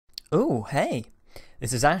Oh, hey,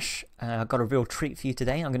 this is Ash. I've got a real treat for you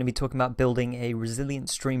today. I'm going to be talking about building a resilient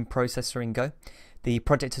stream processor in Go. The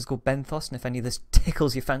project is called Benthos, and if any of this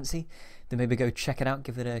tickles your fancy, then maybe go check it out,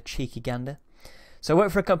 give it a cheeky gander. So I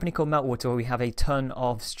work for a company called Meltwater where we have a ton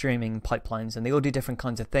of streaming pipelines, and they all do different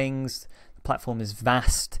kinds of things. The platform is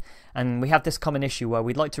vast, and we have this common issue where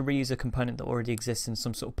we'd like to reuse a component that already exists in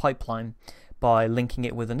some sort of pipeline by linking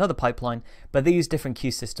it with another pipeline, but they use different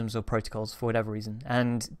queue systems or protocols for whatever reason.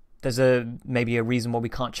 And there's maybe a reason why we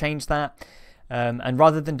can't change that. And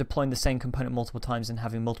rather than deploying the same component multiple times and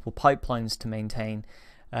having multiple pipelines to maintain,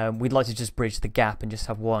 we'd like to just bridge the gap and just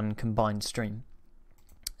have one combined stream.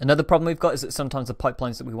 Another problem we've got is that sometimes the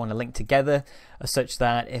pipelines that we want to link together are such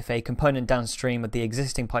that if a component downstream of the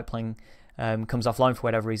existing pipeline comes offline for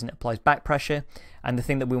whatever reason, it applies back pressure, and the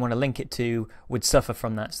thing that we want to link it to would suffer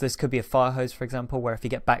from that. So this could be a fire hose, for example, where if you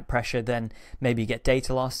get back pressure, then maybe you get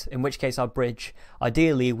data loss, in which case our bridge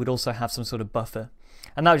ideally would also have some sort of buffer,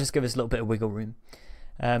 and that would just give us a little bit of wiggle room.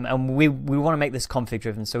 And we want to make this config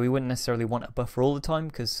driven, so we wouldn't necessarily want a buffer all the time,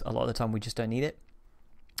 because a lot of the time we just don't need it,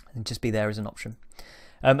 and just be there as an option.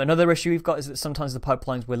 Another issue we've got is that sometimes the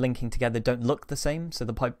pipelines we're linking together don't look the same, so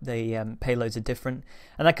the payloads are different,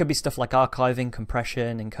 and that could be stuff like archiving,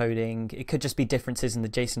 compression, encoding. It could just be differences in the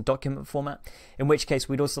JSON document format, in which case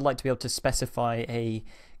we'd also like to be able to specify a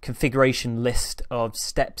configuration list of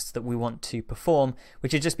steps that we want to perform,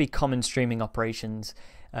 which would just be common streaming operations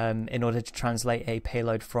in order to translate a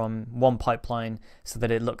payload from one pipeline so that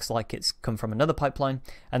it looks like it's come from another pipeline,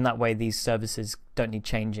 and that way these services don't need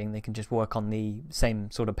changing. They can just work on the same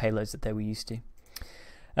sort of payloads that they were used to.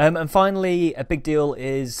 And finally, a big deal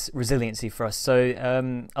is resiliency for us. So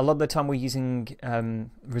a lot of the time we're using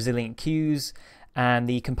resilient queues, and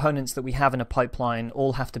the components that we have in a pipeline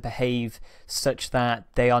all have to behave such that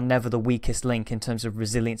they are never the weakest link in terms of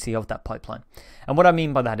resiliency of that pipeline. And what I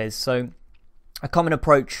mean by that is, so a common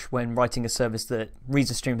approach when writing a service that reads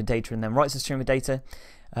a stream of data and then writes a stream of data,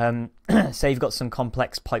 say you've got some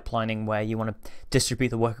complex pipelining where you want to distribute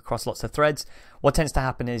the work across lots of threads, what tends to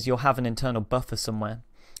happen is you'll have an internal buffer somewhere,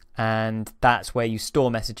 and that's where you store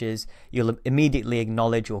messages. You'll immediately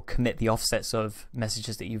acknowledge or commit the offsets of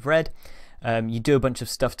messages that you've read. You do a bunch of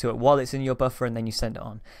stuff to it while it's in your buffer, and then you send it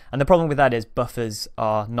on. And the problem with that is buffers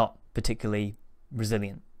are not particularly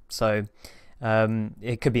resilient. So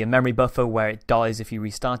it could be a memory buffer where it dies if you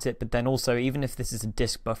restart it, but then also, even if this is a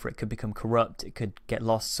disk buffer, it could become corrupt, it could get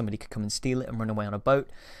lost, somebody could come and steal it and run away on a boat.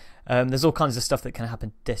 There's all kinds of stuff that can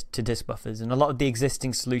happen to disk buffers, and a lot of the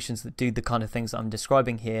existing solutions that do the kind of things that I'm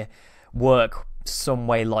describing here work some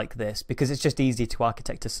way like this, because it's just easy to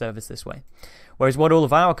architect a service this way. Whereas what all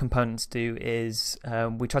of our components do is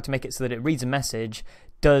we try to make it so that it reads a message,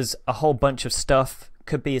 does a whole bunch of stuff,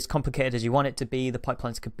 could be as complicated as you want it to be, the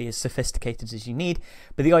pipelines could be as sophisticated as you need,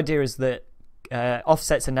 but the idea is that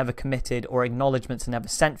offsets are never committed or acknowledgements are never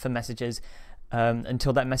sent for messages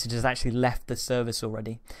until that message has actually left the service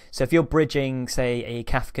already. So if you're bridging, say, a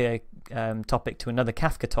Kafka topic to another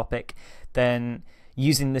Kafka topic, then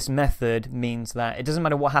using this method means that it doesn't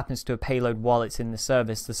matter what happens to a payload while it's in the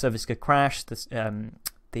service could crash,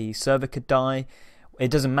 the server could die. It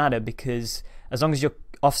doesn't matter, because as long as your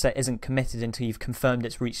offset isn't committed until you've confirmed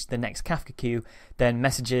it's reached the next Kafka queue, then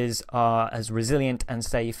messages are as resilient and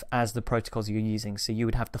safe as the protocols you're using. So you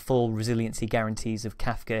would have the full resiliency guarantees of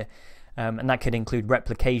Kafka, and that could include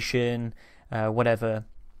replication, whatever.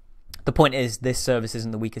 The point is, this service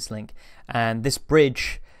isn't the weakest link, and this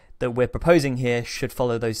bridge that we're proposing here should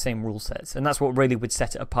follow those same rule sets, and that's what really would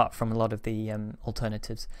set it apart from a lot of the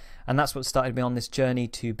alternatives, and that's what started me on this journey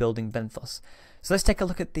to building Benthos. So let's take a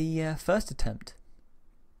look at the first attempt.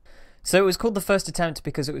 So it was called the first attempt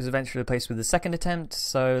because it was eventually replaced with the second attempt,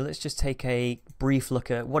 so let's just take a brief look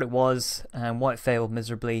at what it was and why it failed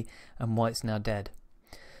miserably and why it's now dead.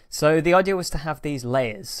 So the idea was to have these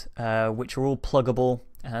layers which are all pluggable,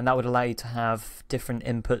 and that would allow you to have different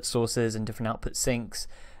input sources and different output sinks,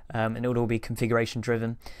 and it would all be configuration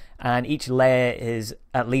driven, and each layer is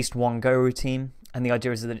at least one Go routine, and the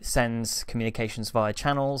idea is that it sends communications via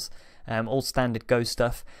channels, all standard Go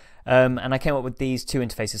stuff. And I came up with these two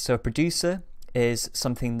interfaces. So a producer is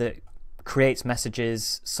something that creates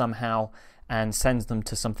messages somehow and sends them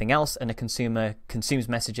to something else, and a consumer consumes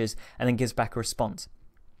messages and then gives back a response.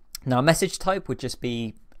 Now a message type would just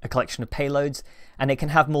be a collection of payloads, and it can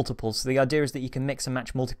have multiples. So the idea is that you can mix and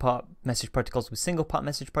match multi-part message protocols with single-part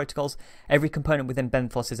message protocols. Every component within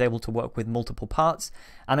Benthos is able to work with multiple parts,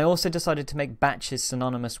 and I also decided to make batches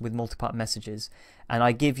synonymous with multi-part messages. And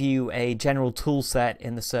I give you a general tool set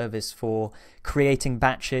in the service for creating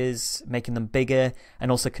batches, making them bigger, and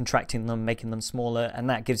also contracting them, making them smaller, and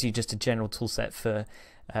that gives you just a general tool set for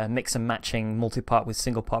mix and matching multi-part with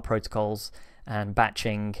single-part protocols, and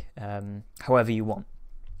batching however you want.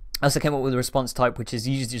 I also came up with a response type, which is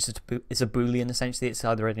usually just it's a Boolean essentially. It's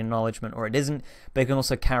either an acknowledgement or it isn't, but it can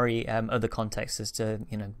also carry other contexts as to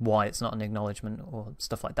why it's not an acknowledgement or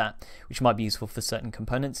stuff like that, which might be useful for certain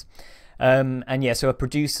components. And yeah, so a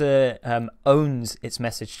producer owns its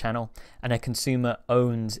message channel, and a consumer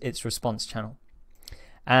owns its response channel.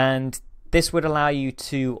 And this would allow you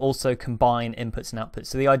to also combine inputs and outputs.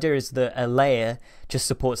 So the idea is that a layer just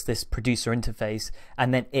supports this producer interface,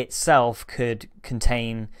 and then itself could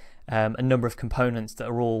contain a number of components that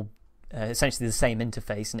are all essentially the same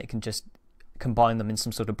interface, and it can just combine them in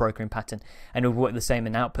some sort of brokering pattern. And it would work the same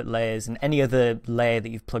in output layers and any other layer that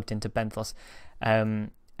you've plugged into Benthos.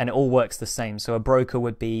 And it all works the same. So a broker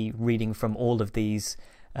would be reading from all of these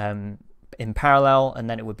in parallel, and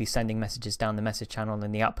then it would be sending messages down the message channel,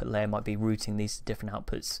 and the output layer might be routing these different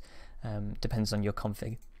outputs. Depends on your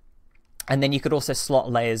config. And then you could also slot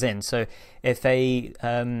layers in. So if a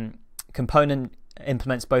component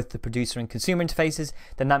implements both the producer and consumer interfaces,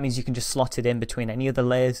 then that means you can just slot it in between any of the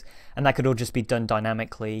layers, and that could all just be done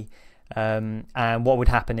dynamically. And what would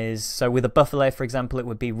happen is, so with a buffer layer, for example, it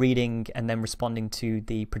would be reading and then responding to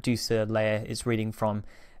the producer layer it's reading from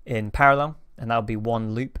in parallel, and that would be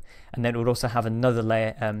one loop. And then it would also have another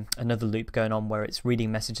layer, another loop going on where it's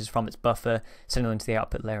reading messages from its buffer, sending them to the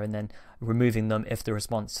output layer, and then removing them if the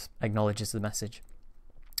response acknowledges the message.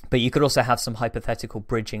 But you could also have some hypothetical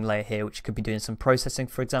bridging layer here, which could be doing some processing,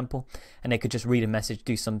 for example, and they could just read a message,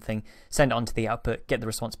 do something, send it onto the output, get the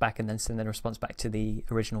response back, and then send the response back to the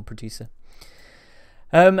original producer.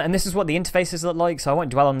 And this is what the interfaces look like, so I won't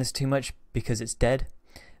dwell on this too much because it's dead.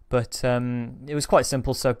 But it was quite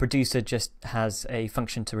simple. So producer just has a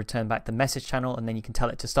function to return back the message channel, and then you can tell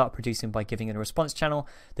it to start producing by giving it a response channel.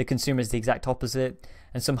 The consumer is the exact opposite,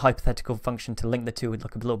 and some hypothetical function to link the two would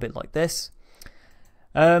look a little bit like this.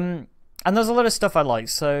 And there's a lot of stuff I like.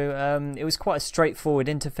 So it was quite a straightforward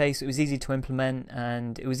interface. It was easy to implement,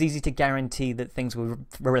 and it was easy to guarantee that things were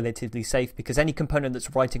relatively safe, because any component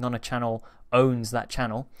that's writing on a channel owns that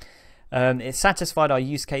channel. It satisfied our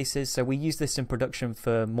use cases, so we used this in production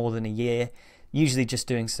for more than a year, usually just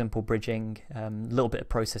doing simple bridging, a little bit of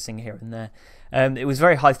processing here and there. It was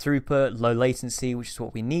very high throughput, low latency, which is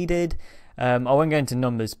what we needed. I won't go into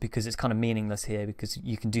numbers because it's kind of meaningless here, because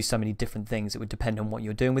you can do so many different things. It would depend on what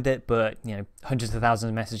you're doing with it, but hundreds of thousands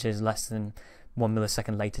of messages, less than 1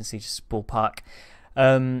 millisecond latency, just ballpark.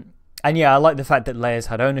 And yeah, I like the fact that layers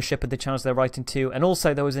had ownership of the channels they're writing to, and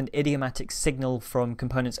also there was an idiomatic signal from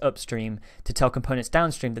components upstream to tell components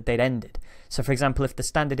downstream that they'd ended. So for example, if the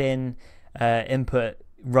standard in input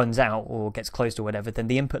runs out or gets closed or whatever, then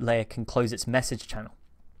the input layer can close its message channel.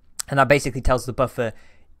 And that basically tells the buffer,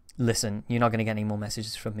 listen, you're not going to get any more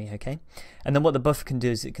messages from me, okay? And then what the buffer can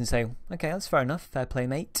do is it can say, okay, that's fair enough, fair play,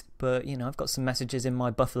 mate, but I've got some messages in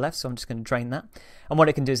my buffer left, so I'm just going to drain that. And what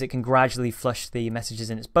it can do is it can gradually flush the messages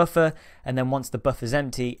in its buffer, and then once the buffer's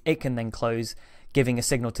empty, it can then close, giving a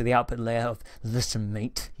signal to the output layer of, listen,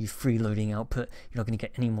 mate, you freeloading output, you're not going to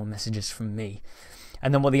get any more messages from me.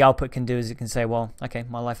 And then what the output can do is it can say, well, okay,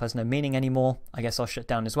 my life has no meaning anymore, I guess I'll shut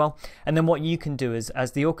down as well. And then what you can do is,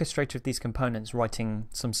 as the orchestrator of these components writing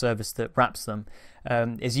some service that wraps them,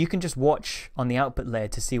 is you can just watch on the output layer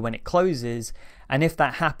to see when it closes, and if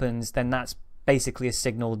that happens, then that's basically a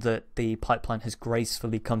signal that the pipeline has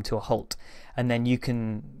gracefully come to a halt, and then you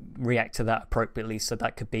can react to that appropriately. So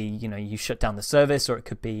that could be, you shut down the service, or it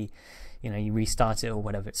could be, you restart it or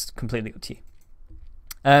whatever. It's completely up to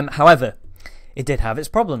you. However, it did have its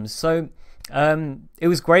problems. So it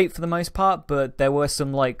was great for the most part, but there were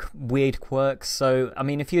some weird quirks. So I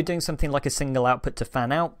mean, if you're doing something like a single output to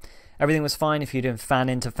fan out, everything was fine. If you're doing fan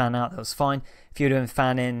in to fan out, that was fine. If you're doing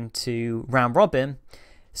fan in to round robin,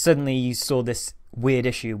 suddenly you saw this weird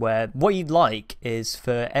issue where what you'd like is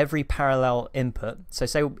for every parallel input, so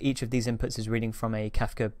say each of these inputs is reading from a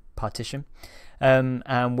Kafka partition,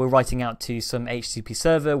 and we're writing out to some HTTP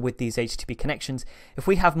server with these HTTP connections. If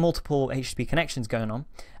we have multiple HTTP connections going on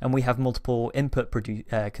and we have multiple input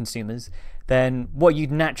consumers, then what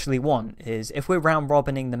you'd naturally want is, if we're round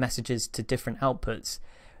robining the messages to different outputs,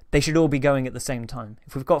 they should all be going at the same time.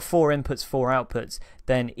 If we've got 4 inputs, 4 outputs,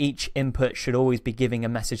 then each input should always be giving a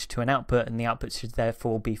message to an output, and the output should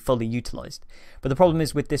therefore be fully utilized. But the problem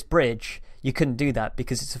is, with this bridge, you couldn't do that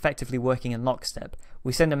because it's effectively working in lockstep.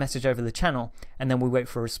 We send a message over the channel, and then we wait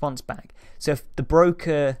for a response back. So if the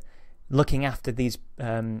broker looking after these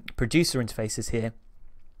producer interfaces here,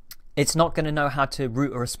 it's not going to know how to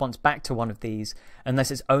route a response back to one of these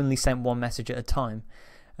unless it's only sent one message at a time.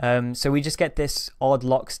 So we just get this odd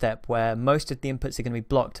lockstep where most of the inputs are going to be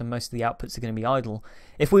blocked and most of the outputs are going to be idle.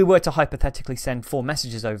 If we were to hypothetically send 4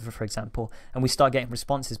 messages over, for example, and we start getting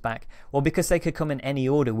responses back, well, because they could come in any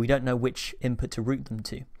order, we don't know which input to route them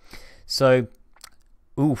to. So,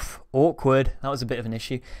 oof, awkward. That was a bit of an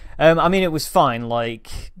issue. I mean, it was fine.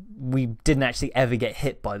 Like, we didn't actually ever get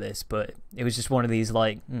hit by this, but it was just one of these,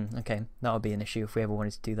 like, okay, that would be an issue if we ever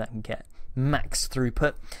wanted to do that and get max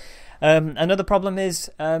throughput. Another problem is,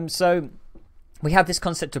 so we have this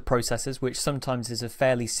concept of processors, which sometimes is a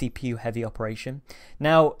fairly CPU heavy operation.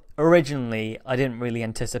 Now, originally, I didn't really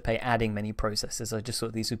anticipate adding many processors. I just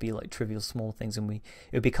thought these would be like trivial small things and it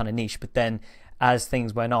would be kind of niche. But then as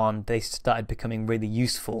things went on, they started becoming really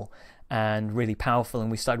useful and really powerful, and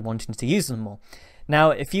we started wanting to use them more.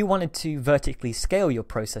 Now, if you wanted to vertically scale your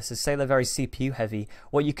processors, say they're very CPU heavy,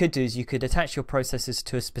 what you could do is you could attach your processors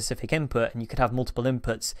to a specific input and you could have multiple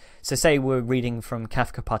inputs. So say we're reading from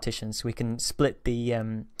Kafka partitions, so we can split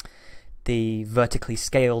the vertically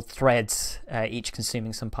scaled threads, each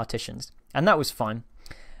consuming some partitions. And that was fine.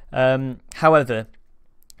 However,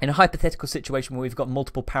 in a hypothetical situation where we've got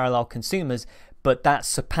multiple parallel consumers, but that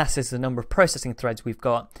surpasses the number of processing threads we've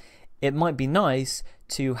got, it might be nice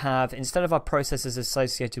to have, instead of our processors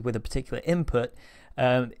associated with a particular input,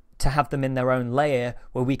 to have them in their own layer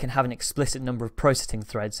where we can have an explicit number of processing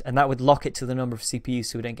threads, and that would lock it to the number of CPUs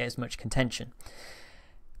so we don't get as much contention.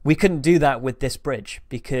 We couldn't do that with this bridge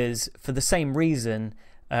because for the same reason,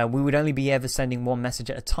 we would only be ever sending one message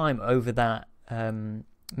at a time over that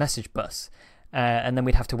message bus. And then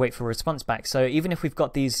we'd have to wait for a response back. So even if we've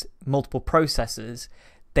got these multiple processors,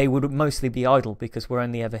 they would mostly be idle because we're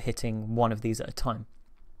only ever hitting one of these at a time.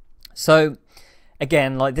 So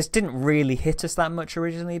again, like, this didn't really hit us that much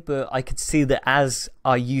originally, but I could see that as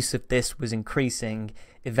our use of this was increasing,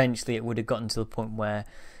 eventually it would have gotten to the point where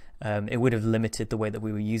it would have limited the way that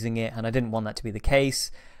we were using it, and I didn't want that to be the case.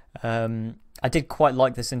 I did quite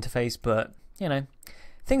like this interface, but you know,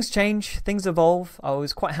 things change, things evolve. I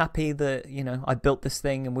was quite happy that, you know, I built this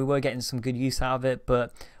thing and we were getting some good use out of it,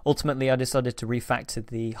 but ultimately I decided to refactor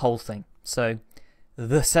the whole thing. So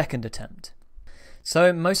the second attempt.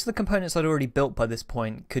 So most of the components I'd already built by this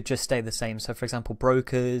point could just stay the same. So for example,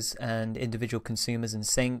 brokers and individual consumers and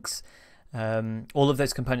sinks, all of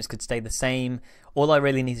those components could stay the same. All I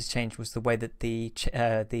really needed to change was the way that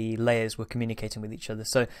the layers were communicating with each other.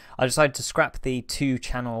 So I decided to scrap the 2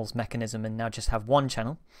 channels mechanism and now just have 1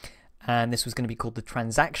 channel. And this was going to be called the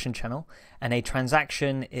transaction channel. And a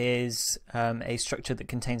transaction is a structure that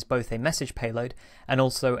contains both a message payload and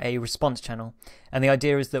also a response channel. And the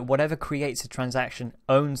idea is that whatever creates a transaction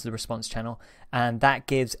owns the response channel, and that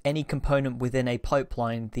gives any component within a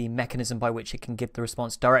pipeline the mechanism by which it can give the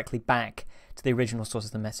response directly back to the original source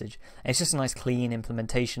of the message. And it's just a nice clean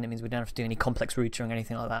implementation. It means we don't have to do any complex routing or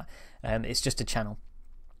anything like that. It's just a channel.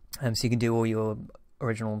 So you can do all your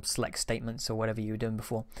original select statements or whatever you were doing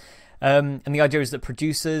before. And the idea is that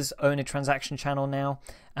producers own a transaction channel now,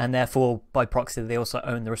 and therefore by proxy they also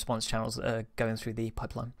own the response channels that are going through the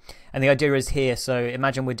pipeline. And the idea is here, so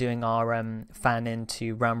imagine we're doing our fan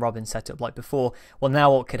into round robin setup like before. Well,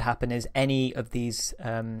 now what could happen is any of these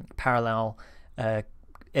parallel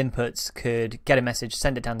inputs could get a message,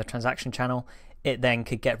 send it down the transaction channel. It then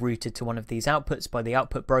could get routed to one of these outputs by the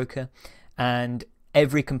output broker, and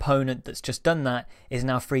every component that's just done that is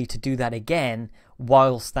now free to do that again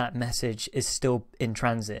whilst that message is still in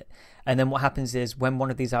transit. And then what happens is when one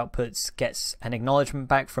of these outputs gets an acknowledgement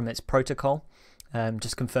back from its protocol,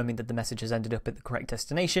 just confirming that the message has ended up at the correct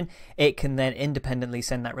destination, it can then independently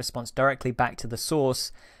send that response directly back to the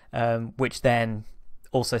source, which then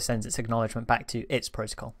also sends its acknowledgement back to its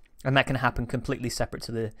protocol. And that can happen completely separate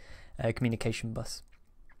to the communication bus.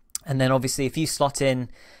 And then obviously if you slot in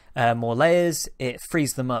more layers, it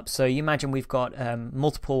frees them up. So you imagine we've got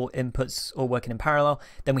multiple inputs all working in parallel,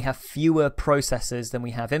 then we have fewer processors than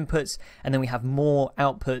we have inputs, and then we have more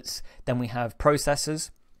outputs than we have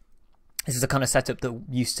processors. This is a kind of setup that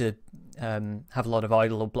used to have a lot of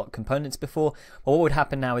idle or block components before. But what would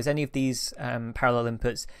happen now is any of these parallel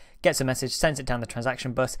inputs gets a message, sends it down the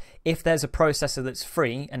transaction bus. If there's a processor that's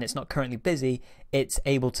free and it's not currently busy, it's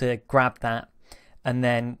able to grab that. And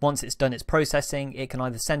then once it's done its processing, it can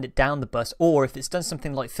either send it down the bus, or if it's done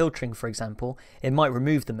something like filtering, for example, it might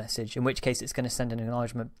remove the message, in which case it's going to send an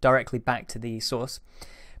acknowledgement directly back to the source.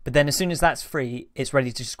 But then as soon as that's free, it's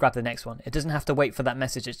ready to just grab the next one. It doesn't have to wait for that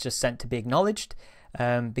message it's just sent to be acknowledged,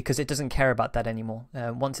 because it doesn't care about that anymore.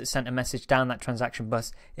 Once it's sent a message down that transaction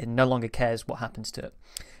bus, it no longer cares what happens to it.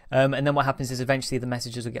 And then what happens is eventually the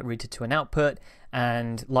messages will get routed to an output,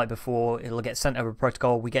 and like before, it'll get sent over a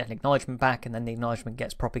protocol, we get an acknowledgement back, and then the acknowledgement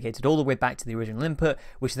gets propagated all the way back to the original input,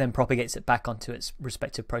 which then propagates it back onto its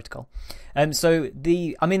respective protocol. So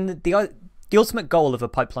the ultimate goal of a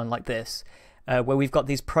pipeline like this, where we've got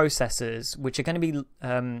these processors which are going to be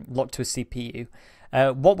locked to a CPU,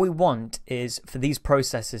 what we want is for these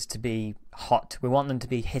processors to be hot. We want them to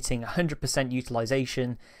be hitting 100%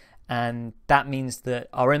 utilization, and that means that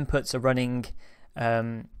our inputs are running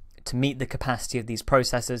to meet the capacity of these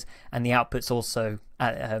processors, and the outputs also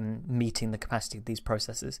meeting the capacity of these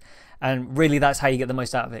processors. And really, that's how you get the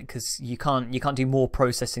most out of it, because you can't do more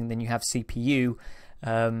processing than you have CPU.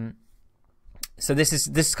 So this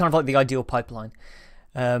is kind of like the ideal pipeline.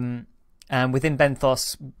 And within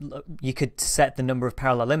Benthos, you could set the number of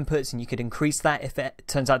parallel inputs, and you could increase that if it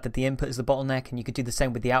turns out that the input is the bottleneck, and you could do the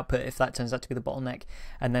same with the output if that turns out to be the bottleneck.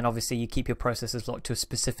 And then obviously you keep your processors locked to a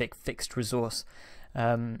specific fixed resource.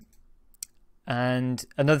 And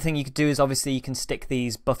another thing you could do is obviously you can stick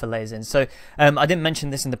these buffer layers in. So I didn't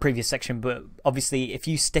mention this in the previous section, but obviously if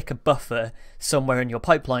you stick a buffer somewhere in your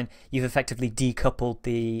pipeline, you've effectively decoupled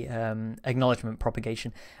the acknowledgement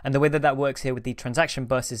propagation. And the way that works here with the transaction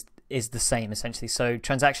bus is the same essentially. So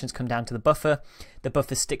transactions come down to the buffer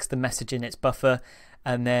sticks the message in its buffer,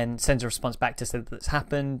 and then sends a response back to say that it's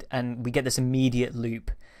happened, and we get this immediate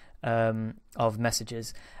loop of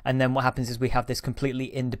messages. And then what happens is we have this completely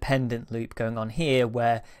independent loop going on here,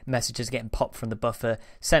 where messages are getting popped from the buffer,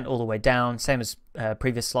 sent all the way down, same as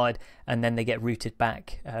previous slide, and then they get routed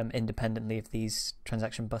back independently of these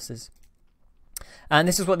transaction buses. And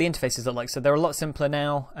this is what the interfaces look like. So they're a lot simpler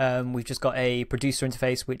now. We've just got a producer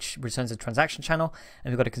interface which returns a transaction channel,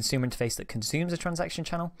 and we've got a consumer interface that consumes a transaction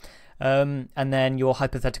channel. And then your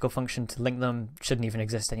hypothetical function to link them shouldn't even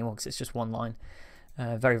exist anymore, because it's just one line.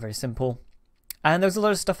 Very, very simple. And there's a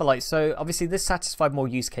lot of stuff I like. So obviously this satisfied more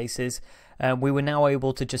use cases. We were now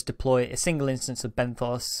able to just deploy a single instance of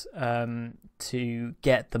Benthos to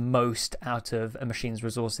get the most out of a machine's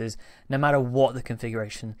resources, no matter what the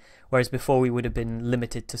configuration. Whereas before we would have been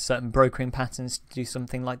limited to certain brokering patterns to do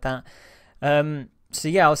something like that. So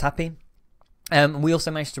yeah, I was happy. We also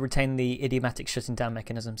managed to retain the idiomatic shutting down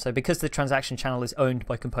mechanism. So because the transaction channel is owned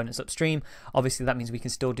by components upstream, obviously that means we can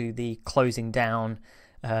still do the closing down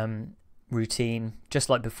routine just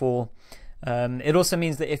like before. It also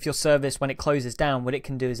means that if your service, when it closes down, what it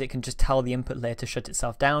can do is it can just tell the input layer to shut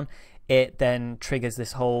itself down. It then triggers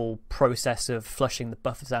this whole process of flushing the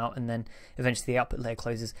buffers out, and then eventually the output layer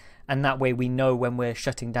closes. And that way we know when we're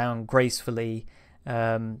shutting down gracefully,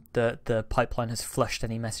 the pipeline has flushed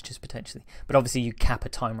any messages potentially. But obviously you cap a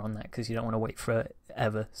timer on that, because you don't want to wait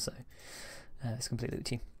forever. So it's completely up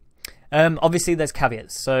to you. Obviously there's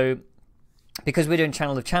caveats. So because we're doing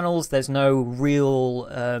channel of channels, there's no real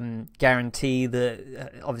guarantee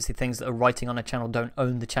that obviously things that are writing on a channel don't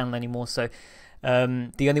own the channel anymore. So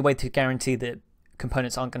the only way to guarantee that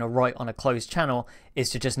components aren't going to write on a closed channel is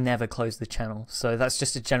to just never close the channel. So that's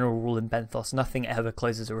just a general rule in Benthos. Nothing ever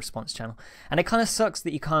closes a response channel. And it kind of sucks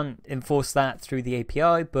that you can't enforce that through the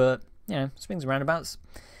API, but you know, swings and roundabouts.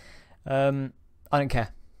 I don't care,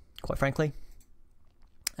 quite frankly.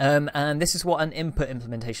 And this is what an input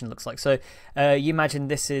implementation looks like. So you imagine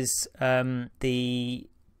this is the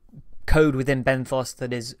code within Benthos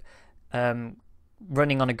that is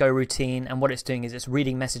running on a Go routine, and what it's doing is it's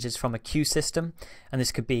reading messages from a queue system, and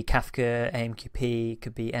this could be Kafka, AMQP,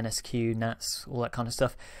 could be NSQ, NATS, all that kind of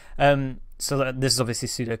stuff. So this is obviously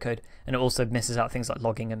pseudocode, and it also misses out things like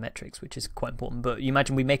logging and metrics, which is quite important. But you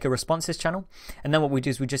imagine we make a responses channel, and then what we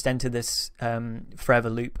do is we just enter this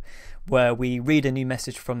forever loop where we read a new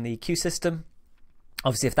message from the queue system.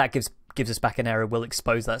 Obviously if that gives us back an error, we'll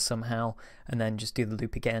expose that somehow and then just do the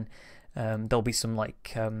loop again. There'll be some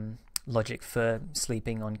like logic for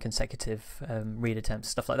sleeping on consecutive read attempts,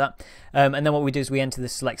 stuff like that. And then what we do is we enter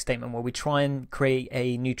this select statement where we try and create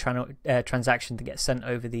a new transaction that gets sent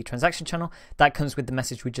over the transaction channel. That comes with the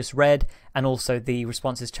message we just read, and also the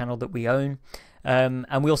responses channel that we own.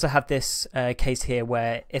 And we also have this case here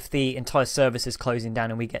where if the entire service is closing down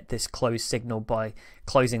and we get this close signal by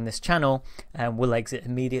closing this channel, we'll exit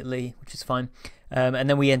immediately, which is fine. And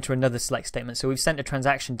then we enter another select statement. So we've sent a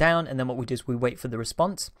transaction down, and then what we do is we wait for the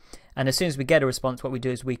response. And as soon as we get a response, what we do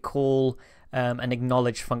is we call an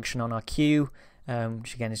acknowledge function on our queue,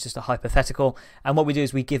 which again is just a hypothetical. And what we do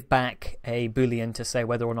is we give back a Boolean to say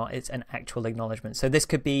whether or not it's an actual acknowledgement. So this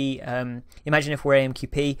could be, imagine if we're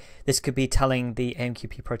AMQP, this could be telling the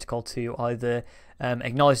AMQP protocol to either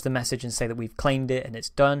acknowledge the message and say that we've claimed it and it's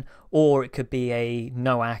done, or it could be a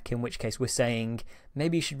NOAC, in which case we're saying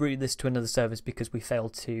maybe you should route this to another service because we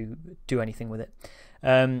failed to do anything with it.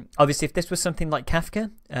 Obviously, if this was something like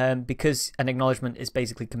Kafka, because an acknowledgement is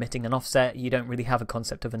basically committing an offset, you don't really have a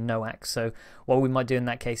concept of a NOAC. So what we might do in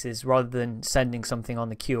that case is, rather than sending something on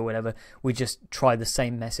the queue or whatever, we just try the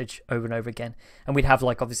same message over and over again. And we'd have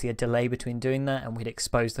like obviously a delay between doing that, and we'd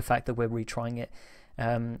expose the fact that we're retrying it.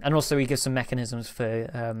 And also we give some mechanisms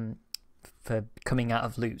for coming out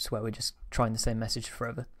of loops where we're just trying the same message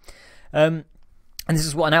forever. And this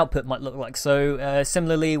is what an output might look like. So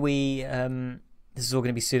similarly, we this is all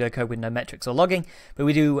going to be pseudocode with no metrics or logging, but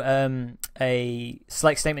we do a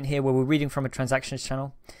select statement here where we're reading from a transactions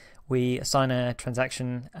channel. We assign a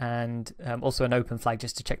transaction and also an open flag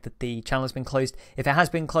just to check that the channel has been closed. If it has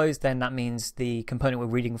been closed, then that means the component we're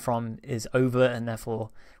reading from is over, and therefore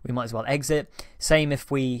we might as well exit. Same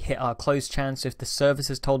if we hit our close chance. So if the service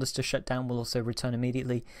has told us to shut down, we'll also return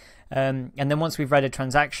immediately. And then once we've read a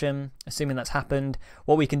transaction, assuming that's happened,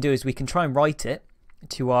 what we can do is we can try and write it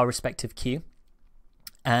to our respective queue,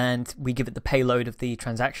 and we give it the payload of the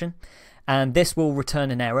transaction, and this will return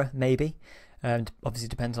an error, maybe. And obviously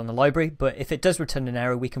depends on the library, but if it does return an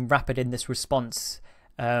error, we can wrap it in this response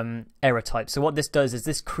error type. So what this does is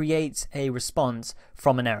this creates a response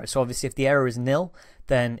from an error. So obviously if the error is nil,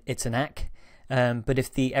 then it's an ACK. But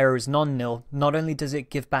if the error is non-nil, not only does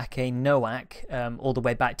it give back a NOAC all the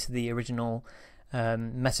way back to the original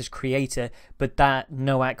message creator, but that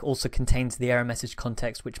NOAC also contains the error message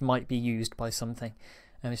context, which might be used by something.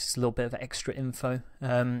 It's just a little bit of extra info.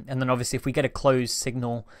 And then obviously if we get a closed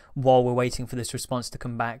signal while we're waiting for this response to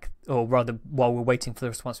come back, or rather while we're waiting for the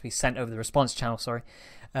response to be sent over the response channel, sorry,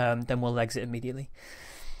 then we'll exit immediately.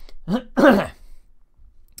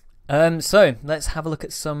 So let's have a look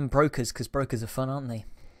at some brokers, because brokers are fun, aren't they?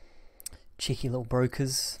 Cheeky little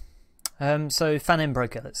brokers. So fan-in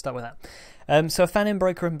broker, let's start with that. So a fan-in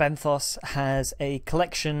broker in Benthos has a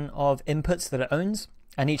collection of inputs that it owns,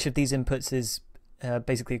 and each of these inputs is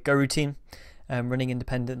basically a Go routine, running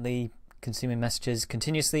independently, consuming messages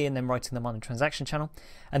continuously, and then writing them on a transaction channel.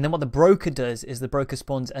 And then what the broker does is the broker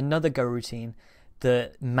spawns another Go routine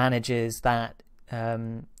that manages that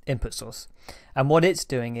input source. And what it's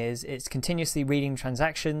doing is it's continuously reading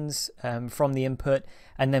transactions from the input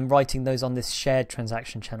and then writing those on this shared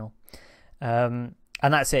transaction channel. And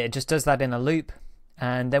that's it. It just does that in a loop.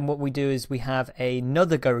 And then what we do is we have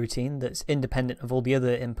another Go routine that's independent of all the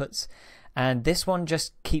other inputs. And this one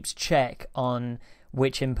just keeps check on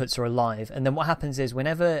which inputs are alive. And then what happens is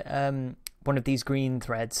whenever one of these green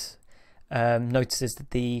threads notices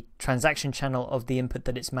that the transaction channel of the input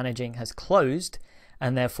that it's managing has closed,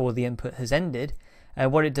 and therefore the input has ended,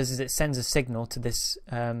 what it does is it sends a signal to this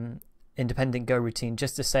independent Go routine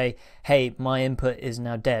just to say, hey, my input is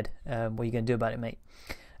now dead. What are you going to do about it, mate?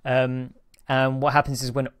 And what happens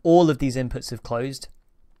is when all of these inputs have closed,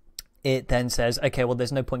 it then says, okay, well,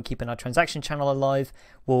 there's no point keeping our transaction channel alive.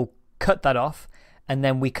 We'll cut that off, and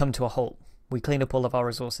then we come to a halt. We clean up all of our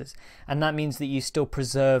resources. And that means that you still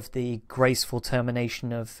preserve the graceful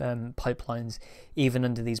termination of pipelines, even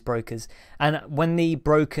under these brokers. And when the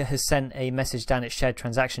broker has sent a message down its shared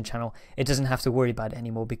transaction channel, it doesn't have to worry about it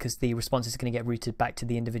anymore, because the response is going to get routed back to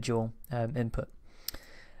the individual input.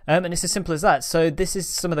 And it's as simple as that. So this is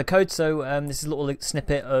some of the code. So this is a little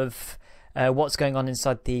snippet of what's going on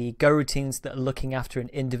inside the Go routines that are looking after an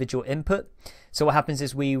individual input. So what happens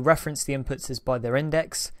is we reference the inputs as by their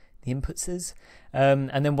index, the inputs is,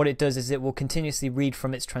 and then what it does is it will continuously read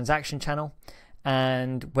from its transaction channel.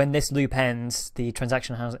 And when this loop ends, the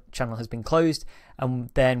transaction channel has been closed, and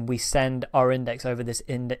then we send our index over this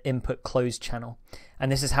input closed channel.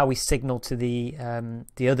 And this is how we signal to the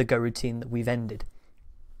other Go routine that we've ended.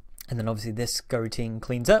 And then obviously this Go routine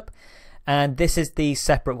cleans up. And this is the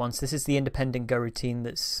separate one. So this is the independent Go routine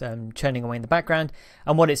that's churning away in the background.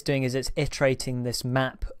 And what it's doing is it's iterating this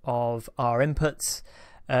map of our inputs.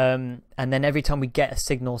 And then every time we get a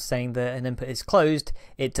signal saying that an input is closed,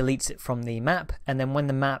 it deletes it from the map. And then when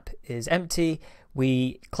the map is empty,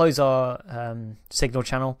 we close our signal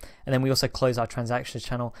channel. And then we also close our transaction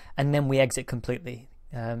channel. And then we exit completely.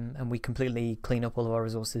 And we completely clean up all of our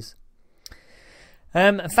resources.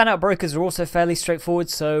 Fan-out brokers are also fairly straightforward.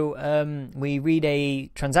 So we read a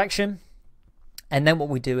transaction, and then what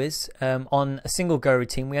we do is on a single Go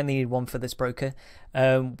routine, we only need one for this broker.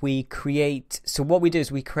 We create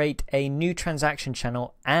a new transaction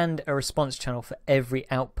channel and a response channel for every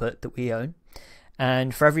output that we own.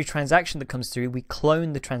 And for every transaction that comes through, we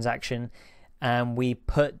clone the transaction, and we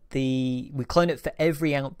clone it for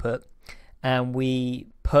every output, and we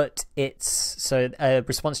put a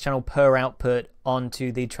response channel per output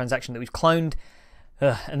onto the transaction that we've cloned,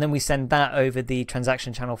 and then we send that over the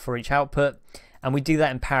transaction channel for each output, and we do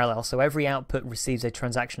that in parallel. So every output receives a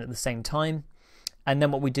transaction at the same time, and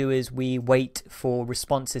then what we do is we wait for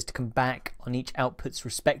responses to come back on each output's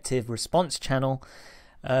respective response channel.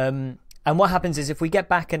 And what happens is if we get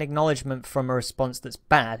back an acknowledgement from a response that's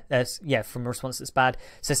bad,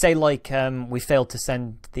 so say like we failed to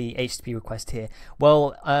send the HTTP request here,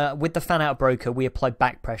 well, with the fan out broker, we apply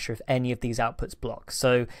back pressure if any of these outputs block.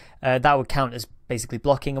 So that would count as basically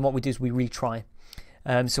blocking, and what we do is we retry.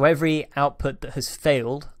 So every output that has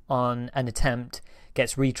failed on an attempt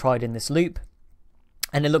gets retried in this loop,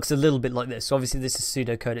 and it looks a little bit like this. So obviously this is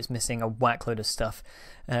pseudocode, it's missing a whack load of stuff,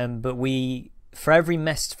 but for every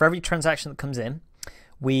transaction that comes in,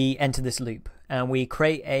 we enter this loop, and we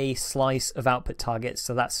create a slice of output targets.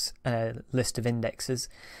 So that's a list of indexes.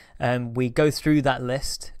 We go through that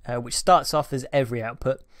list, which starts off as every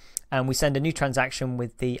output, and we send a new transaction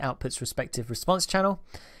with the output's respective response channel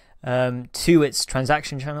to its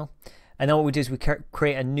transaction channel. And then what we do is we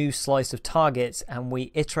create a new slice of targets, and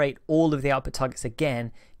we iterate all of the output targets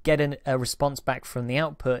again, get a response back from the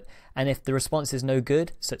output, and if the response is no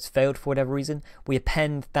good, so it's failed for whatever reason, we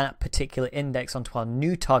append that particular index onto our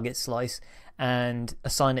new target slice and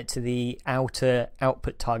assign it to the outer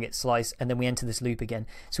output target slice, and then we enter this loop again.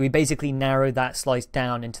 So we basically narrow that slice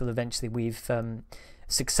down until eventually we've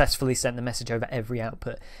successfully sent the message over every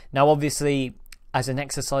output. Now obviously, as an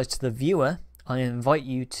exercise to the viewer, I invite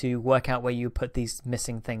you to work out where you put these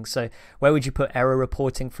missing things. So where would you put error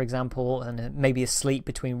reporting, for example, and maybe a sleep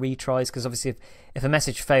between retries? Because obviously if a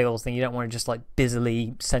message fails, then you don't want to just like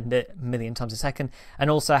busily send it a million times a second. And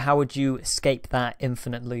also, how would you escape that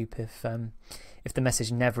infinite loop if the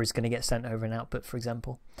message never is going to get sent over an output, for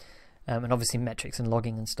example? And obviously metrics and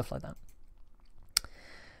logging and stuff like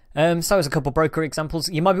that. So as a couple broker examples,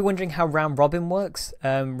 you might be wondering how round robin works.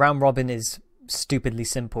 Round robin is stupidly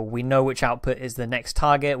simple. We know which output is the next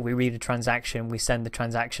target, we read a transaction, we send the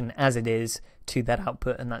transaction as it is to that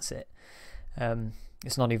output, and that's it.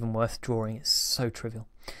 It's not even worth drawing, it's so trivial.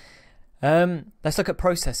 Let's look at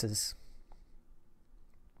processors.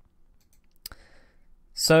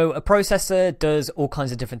 So a processor does all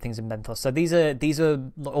kinds of different things in Benthos. So these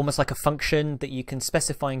are almost like a function that you can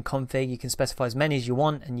specify in config. You can specify as many as you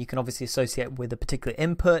want, and you can obviously associate with a particular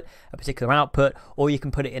input, a particular output, or you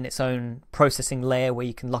can put it in its own processing layer where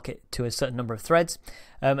you can lock it to a certain number of threads.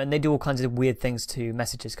 And they do all kinds of weird things to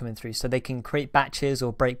messages coming through. So they can create batches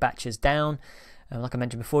or break batches down. Like I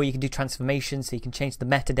mentioned before, you can do transformations, so you can change the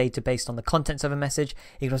metadata based on the contents of a message.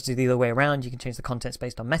 You can also do the other way around. You can change the contents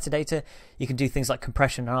based on metadata. You can do things like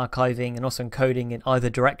compression and archiving, and also encoding in either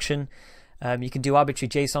direction. You can do arbitrary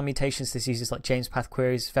JSON mutations. This uses like James path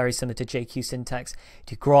queries, very similar to JQ syntax.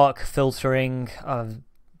 You do grok, filtering.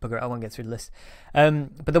 Bugger it, I won't get through the list.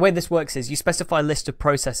 But the way this works is you specify a list of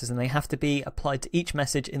processes, and they have to be applied to each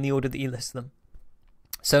message in the order that you list them.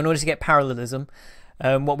 So in order to get parallelism,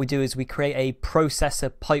 what we do is we create a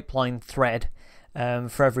processor pipeline thread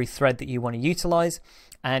for every thread that you want to utilize,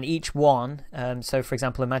 and each one, so for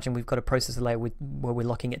example, imagine we've got a processor layer where we're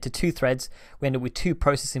locking it to 2 threads. We end up with 2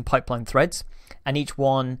 processing pipeline threads, and each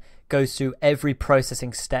one goes through every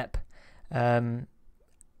processing step one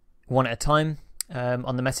at a time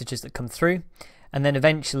on the messages that come through. And then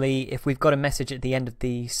eventually, if we've got a message at the end of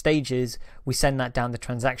the stages, we send that down the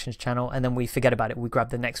transactions channel, and then we forget about it. We grab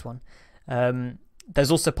the next one.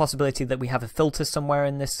 There's also a possibility that we have a filter somewhere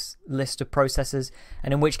in this list of processors,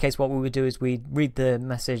 and in which case what we would do is we'd read the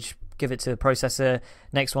message, give it to the processor,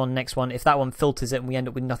 next one. If that one filters it and we end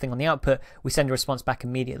up with nothing on the output, we send a response back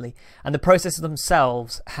immediately. And the processors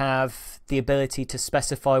themselves have the ability to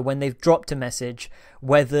specify when they've dropped a message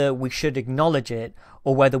whether we should acknowledge it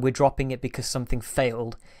or whether we're dropping it because something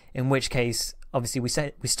failed, in which case obviously we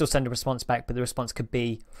still send a response back, but the response could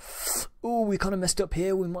be, oh, we kind of messed up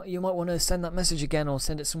here, you might want to send that message again or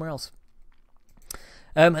send it somewhere else.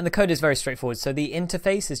 And the code is very straightforward. So the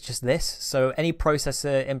interface is just this. So any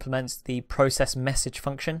processor implements the process message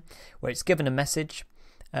function, where it's given a message,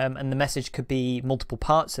 and the message could be multiple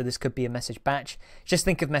parts. So this could be a message batch. Just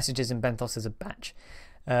think of messages in Benthos as a batch,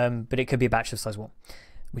 but it could be a batch of size 1,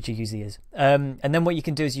 which it usually is. And then what you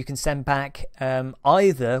can do is you can send back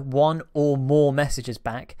either one or more messages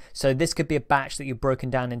back. So this could be a batch that you've broken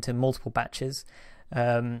down into multiple batches,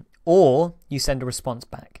 or you send a response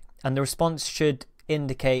back. And the response should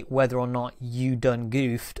indicate whether or not you done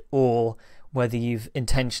goofed or whether you've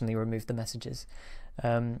intentionally removed the messages.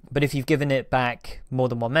 But if you've given it back more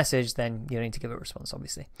than one message, then you don't need to give it a response,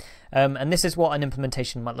 obviously. And this is what an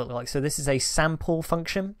implementation might look like. So this is a sample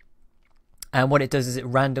function. And what it does is it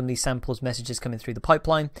randomly samples messages coming through the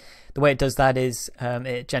pipeline. The way it does that is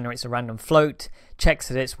it generates a random float, checks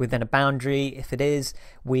that it's within a boundary. If it is,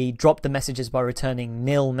 we drop the messages by returning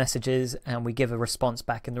nil messages, and we give a response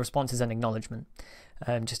back. And the response is an acknowledgement,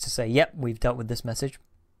 just to say, yep, we've dealt with this message.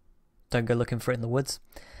 Don't go looking for it in the woods.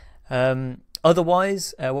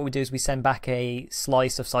 Otherwise, what we do is we send back a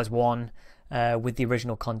slice of size 1 with the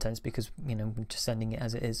original contents, because we're just sending it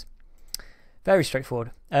as it is. Very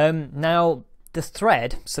straightforward. Now, the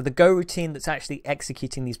thread, so the Go routine that's actually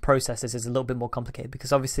executing these processes is a little bit more complicated,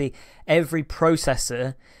 because obviously every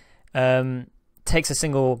processor takes a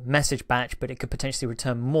single message batch, but it could potentially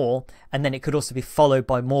return more, and then it could also be followed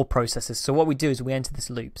by more processes. So what we do is we enter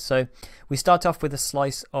this loop. So we start off with a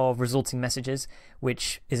slice of resulting messages,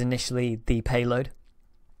 which is initially the payload.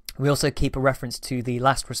 We also keep a reference to the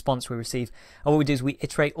last response we receive. And what we do is we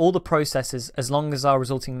iterate all the processes as long as our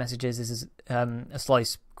resulting messages is a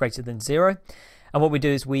slice greater than 0. And what we do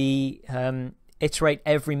is we iterate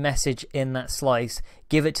every message in that slice,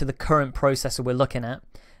 give it to the current processor we're looking at.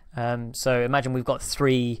 So imagine we've got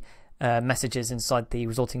 3 messages inside the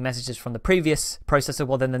resulting messages from the previous processor.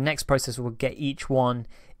 Well, then the next processor will get each one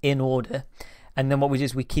in order. And then what we do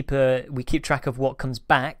is we keep track of what comes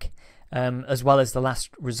back, as well as the last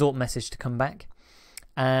result message to come back,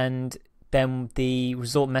 and then the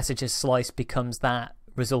result messages slice becomes that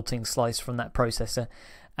resulting slice from that processor.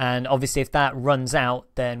 And obviously if that runs out,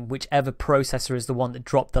 then whichever processor is the one that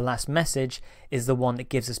dropped the last message is the one that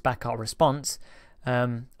gives us back our response.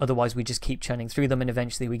 Otherwise we just keep churning through them, and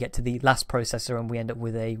eventually we get to the last processor and we end up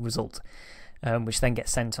with a result, which then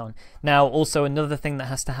gets sent on. Now, also another thing that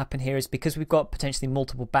has to happen here is, because we've got potentially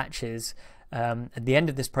multiple batches at the end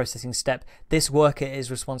of this processing step, this worker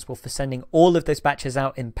is responsible for sending all of those batches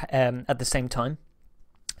out at the same time.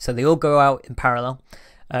 So they all go out in parallel,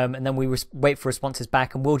 and then we wait for responses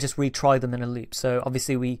back, and we'll just retry them in a loop. So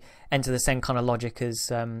obviously we enter the same kind of logic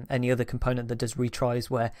as any other component that does retries,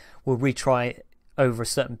 where we'll retry over a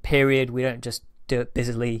certain period. We don't just do it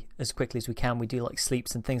busily as quickly as we can. We do like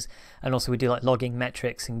sleeps and things, and also we do like logging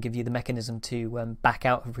metrics and give you the mechanism to back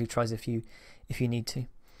out of retries if you need to.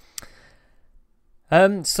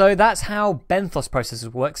 So that's how Benthos processes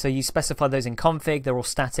work. So you specify those in config, they're all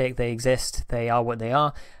static, they exist, they are what they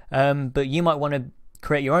are. But you might want to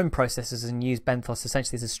create your own processes and use Benthos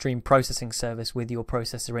essentially as a stream processing service with your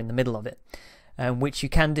processor in the middle of it, which you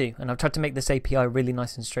can do. And I've tried to make this API really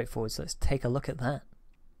nice and straightforward, so let's take a look at that.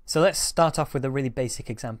 So let's start off with a really basic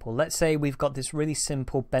example. Let's say we've got this really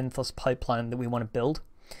simple Benthos pipeline that we want to build,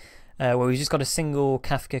 where we've just got a single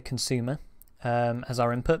Kafka consumer as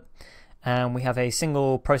our input. And we have a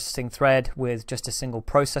single processing thread with just a single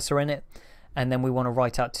processor in it, and then we want to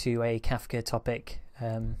write out to a Kafka topic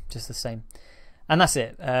just the same, and that's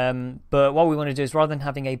it. But what we want to do is, rather than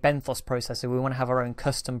having a Benthos processor, we want to have our own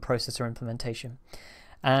custom processor implementation.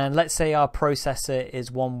 And let's say our processor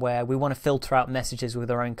is one where we want to filter out messages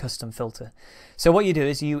with our own custom filter. So what you do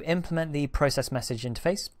is you implement the process message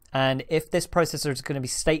interface, and if this processor is going to be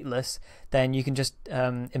stateless, then you can just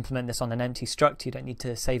implement this on an empty struct. You don't need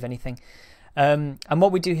to save anything. And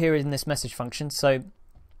what we do here in this message function, so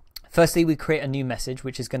firstly we create a new message,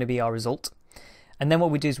 which is going to be our result. And then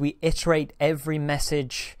what we do is we iterate every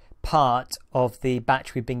message part of the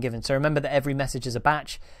batch we've been given. So remember that every message is a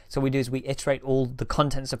batch. So what we do is we iterate all the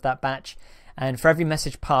contents of that batch, and for every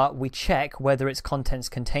message part we check whether its contents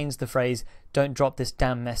contains the phrase "don't drop this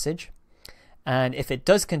damn message." And if it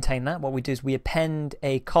does contain that, what we do is we append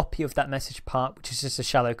a copy of that message part, which is just a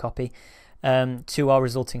shallow copy, to our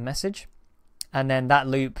resulting message, and then that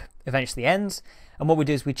loop eventually ends. And what we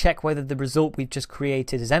do is we check whether the result we've just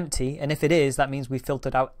created is empty, and if it is, that means we've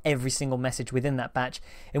filtered out every single message within that batch,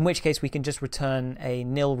 in which case we can just return a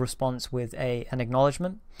nil response with an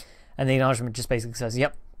acknowledgement, and the acknowledgement just basically says,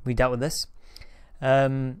 yep, we dealt with this.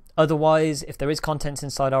 Otherwise, if there is contents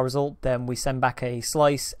inside our result, then we send back a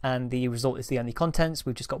slice, and the result is the only contents.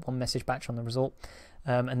 We've just got one message batch on the result,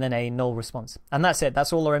 and then a null response. And that's it.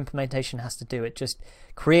 That's all our implementation has to do. It just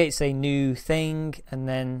creates a new thing and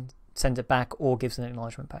then sends it back or gives an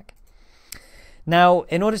acknowledgement back. Now,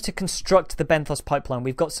 in order to construct the Benthos pipeline,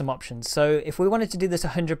 we've got some options. So if we wanted to do this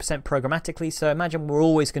 100% programmatically, so imagine we're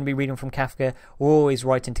always going to be reading from Kafka, we're always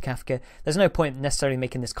writing to Kafka, there's no point necessarily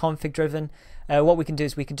making this config driven. What we can do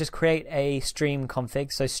is we can just create a stream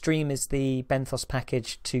config. So stream is the Benthos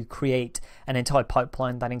package to create an entire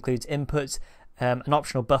pipeline that includes inputs, an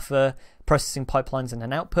optional buffer, processing pipelines, and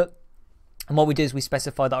an output. And what we do is we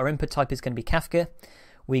specify that our input type is going to be Kafka.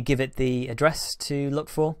 we give it the address to look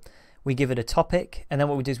for, we give it a topic, and then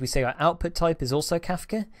what we do is we say our output type is also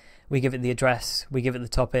Kafka. We give it the address, we give it the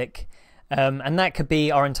topic, and that could be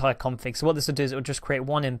our entire config. So what this will do is it will just create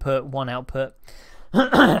one input, one output.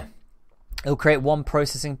 It'll create one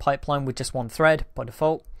processing pipeline with just one thread by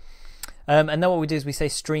default. And then what we do is we say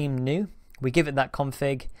stream new. We give it that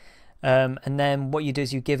config, and then what you do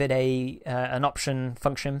is you give it an option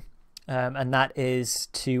function, and that is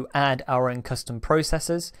to add our own custom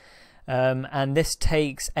processors. And this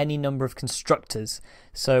takes any number of constructors.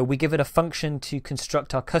 So we give it a function to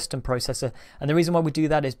construct our custom processor. And the reason why we do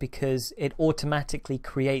that is because it automatically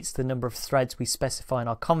creates the number of threads we specify in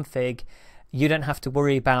our config. You don't have to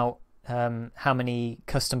worry about how many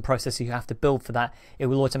custom processors you have to build for that. It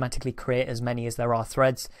will automatically create as many as there are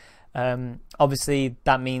threads. Obviously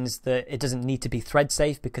that means that it doesn't need to be thread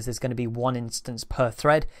safe because there's going to be one instance per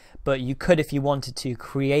thread, but you could, if you wanted to,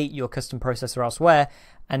 create your custom processor elsewhere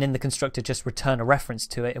and in the constructor just return a reference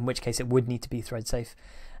to it, in which case it would need to be thread safe.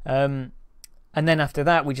 And then after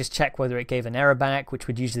that we just check whether it gave an error back, which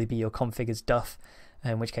would usually be your config is duff,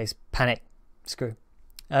 in which case panic, screw.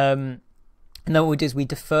 And then what we do is we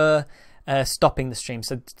defer stopping the stream.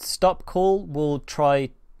 So stop call will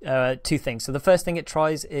try two things. So the first thing it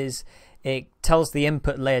tries is it tells the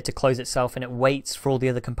input layer to close itself and it waits for all the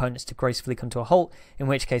other components to gracefully come to a halt, in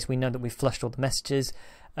which case we know that we've flushed all the messages.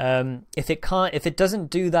 If it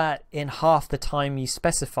doesn't do that in half the time you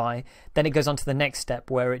specify, then it goes on to the next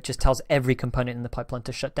step where it just tells every component in the pipeline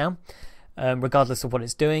to shut down, regardless of what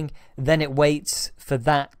it's doing. Then it waits for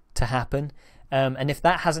that to happen. And if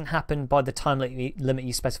that hasn't happened by the time limit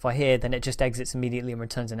you specify here, then it just exits immediately and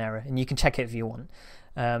returns an error. And you can check it if you want.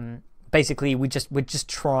 Basically, we're just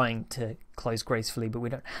trying to close gracefully, but we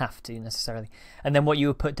don't have to necessarily. And then what you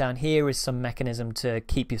would put down here is some mechanism to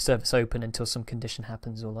keep your service open until some condition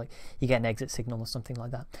happens, or like you get an exit signal or something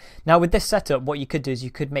like that. Now with this setup, what you could do is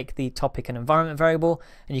you could make the topic an environment variable,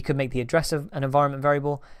 and you could make the address of an environment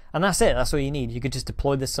variable, and that's it. That's all you need. You could just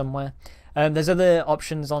deploy this somewhere. There's other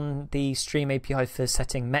options on the Stream API for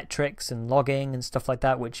setting metrics and logging and stuff like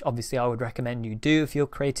that, which obviously I would recommend you do if you're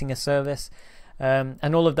creating a service.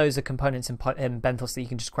 And all of those are components in Benthos that you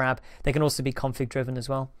can just grab. They can also be config driven as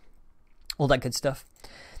well. All that good stuff.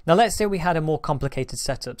 Now let's say we had a more complicated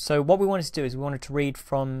setup. So what we wanted to do is we wanted to read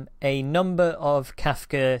from a number of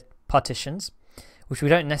Kafka partitions, which we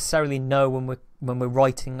don't necessarily know when we're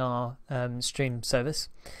writing our stream service.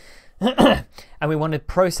 And we want to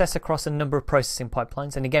process across a number of processing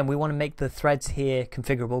pipelines. And again, we want to make the threads here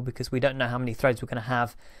configurable because we don't know how many threads we're going to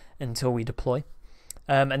have until we deploy.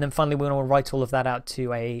 And then finally, we want to write all of that out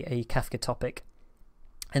to a Kafka topic.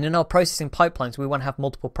 And in our processing pipelines, we want to have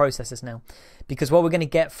multiple processes now, because what we're going to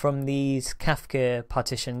get from these Kafka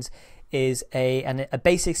partitions is a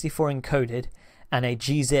base64 encoded and a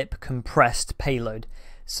gzip compressed payload.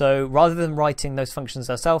 So rather than writing those functions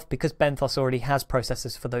ourselves, because Benthos already has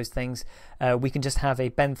processors for those things, we can just have a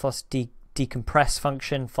Benthos decompress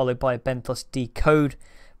function followed by a Benthos decode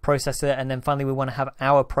processor, and then finally we want to have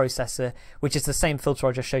our processor, which is the same filter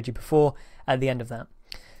I just showed you before, at the end of that.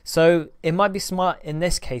 So it might be smart in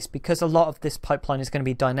this case, because a lot of this pipeline is going to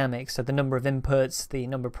be dynamic, so the number of inputs, the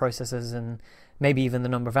number of processors, and maybe even the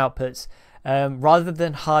number of outputs, rather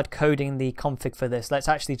than hard coding the config for this, let's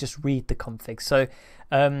actually just read the config. So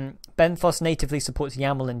Benthos natively supports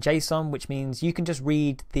YAML and JSON, which means you can just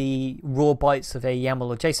read the raw bytes of a YAML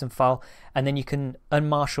or JSON file, and then you can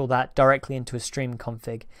unmarshal that directly into a stream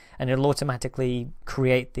config, and it'll automatically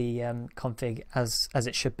create the config as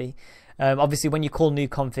it should be. Obviously, when you call new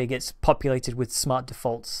config, it's populated with smart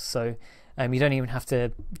defaults, so you don't even have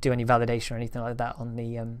to do any validation or anything like that on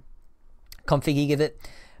the config you give it.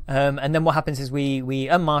 And then what happens is we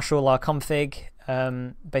unmarshal our config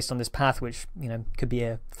based on this path, which could be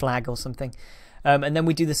a flag or something. And then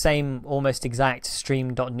we do the same almost exact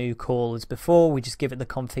stream.new call as before. We just give it the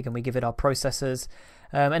config and we give it our processors.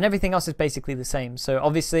 And everything else is basically the same. So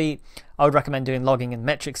obviously I would recommend doing logging and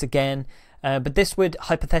metrics again. But this would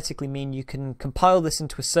hypothetically mean you can compile this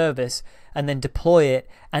into a service and then deploy it,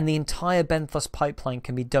 and the entire Benthos pipeline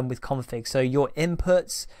can be done with config. So your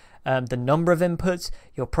inputs, the number of inputs,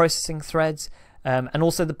 your processing threads, and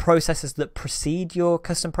also the processes that precede your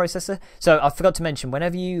custom processor. So I forgot to mention,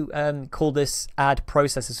 whenever you call this add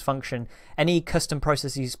processes function, any custom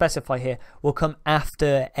processor you specify here will come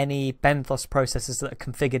after any Benthos processes that are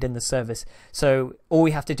configured in the service. So all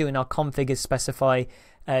we have to do in our config is specify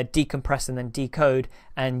decompress and then decode,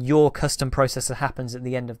 and your custom processor happens at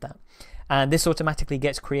the end of that. And this automatically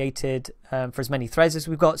gets created for as many threads as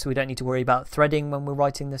we've got, so we don't need to worry about threading when we're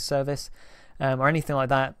writing this service or anything like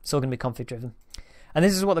that. It's all going to be config driven. And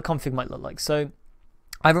this is what the config might look like. So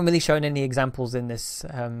I haven't really shown any examples in this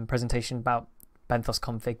presentation about Benthos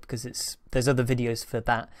config because there's other videos for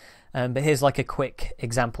that. But here's like a quick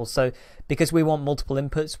example. So because we want multiple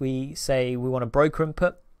inputs, we say we want a broker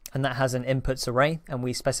input, and that has an inputs array, and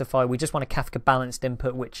we specify we just want a Kafka balanced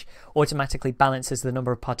input, which automatically balances the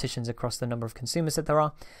number of partitions across the number of consumers that there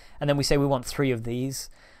are. And then we say we want 3 of these,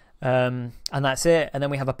 and that's it. And then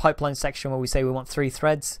we have a pipeline section where we say we want 3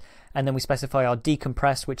 threads, and then we specify our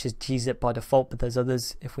decompress, which is gzip by default, but there's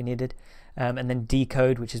others if we needed, and then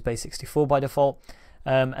decode, which is base64 by default.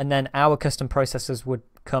 And then our custom processors would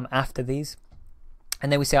come after these,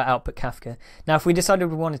 and then we say our output Kafka. Now if we decided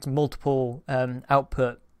we wanted multiple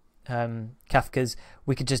output Kafkas,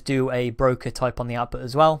 we could just do a broker type on the output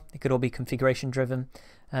as well. It could all be configuration driven,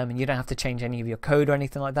 and you don't have to change any of your code or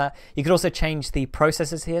anything like that. You could also change the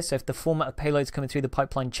processes here, so if the format of payloads coming through the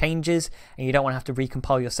pipeline changes and you don't want to have to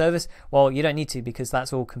recompile your service, well, you don't need to, because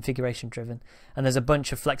that's all configuration driven. And there's a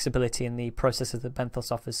bunch of flexibility in the processes that Benthos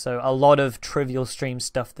offers, so a lot of trivial stream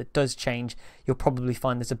stuff that does change, you'll probably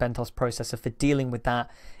find there's a Benthos processor for dealing with that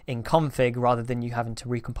in config rather than you having to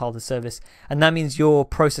recompile the service. And that means your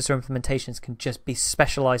processor implementations can just be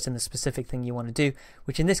specialized in the specific thing you want to do,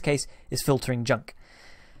 which in this case is filtering junk.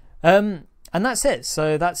 And that's it.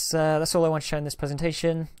 So that's all I want to share in this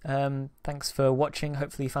presentation. Thanks for watching.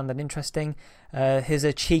 Hopefully you found that interesting. Here's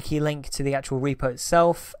a cheeky link to the actual repo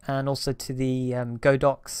itself, and also to the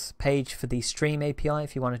GoDocs page for the Stream API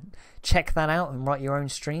if you want to check that out and write your own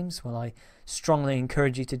streams. Well, I strongly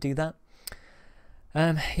encourage you to do that.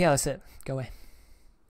 Yeah, that's it. Go away.